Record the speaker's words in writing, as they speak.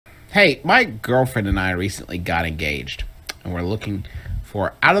Hey, my girlfriend and I recently got engaged, and we're looking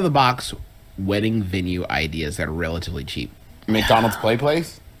for out-of-the-box wedding venue ideas that are relatively cheap. McDonald's Play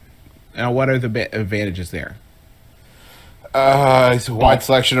Place? Now, what are the advantages there? It's a wide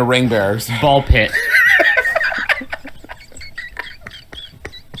selection of ring bearers. Ball pit.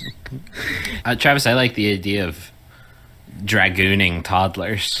 Travis, I like the idea of dragooning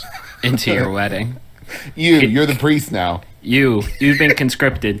toddlers into your wedding. You're the priest now. You've been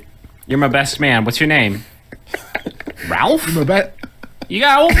conscripted. You're my best man. What's your name? Ralph? You got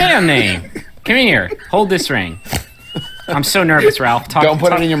an old man name. Come here. Hold this ring. I'm so nervous, Ralph. Don't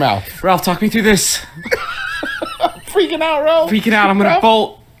put it in your mouth. Ralph, talk me through this. Freaking out, Ralph. Freaking out. I'm going to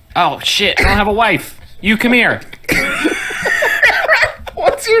bolt. Oh, shit. I don't have a wife. You come here.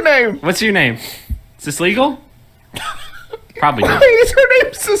 What's your name? What's your name? Is this legal? Probably not. Wait, is her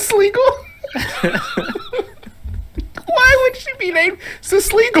name Sislegal? Why would she be named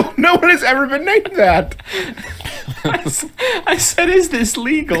Sislegal? No one has ever been named that. I said, is this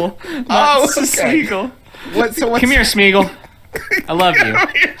legal? Oh, okay. Sislegal. Come here, Smeagol. I love you.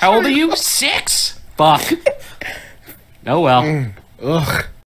 How old are you? 6? Fuck. Oh, well. Ugh.